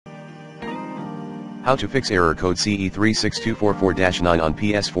How to fix error code CE-36244-9 on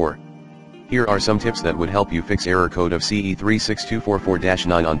PS4. Here are some tips that would help you fix error code of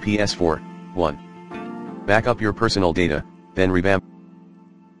CE-36244-9 on PS4. 1. Back up your personal data, then revamp.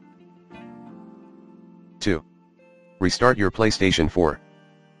 2. Restart your PlayStation 4.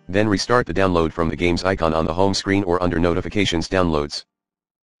 Then restart the download from the game's icon on the home screen or under notifications downloads.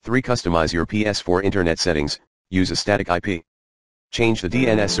 3. Customize your PS4 internet settings, use a static IP. Change the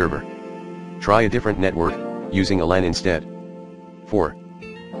DNS server. Try a different network, using a LAN instead. 4.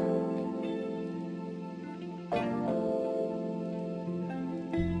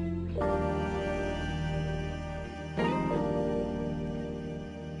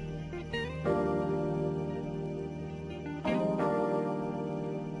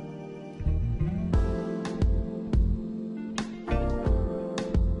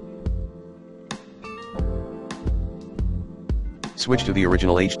 Switch to the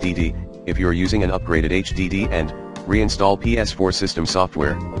original HDD, if you're using an upgraded HDD, and reinstall PS4 system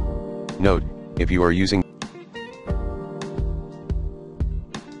software. Note, if you are using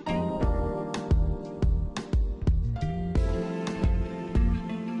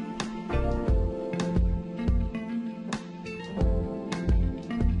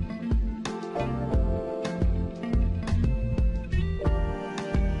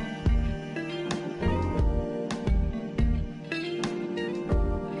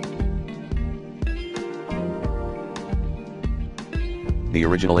the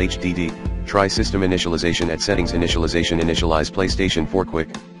original HDD, try system initialization at settings initialize PlayStation 4 quick.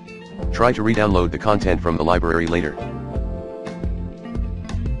 Try to re-download the content from the library later.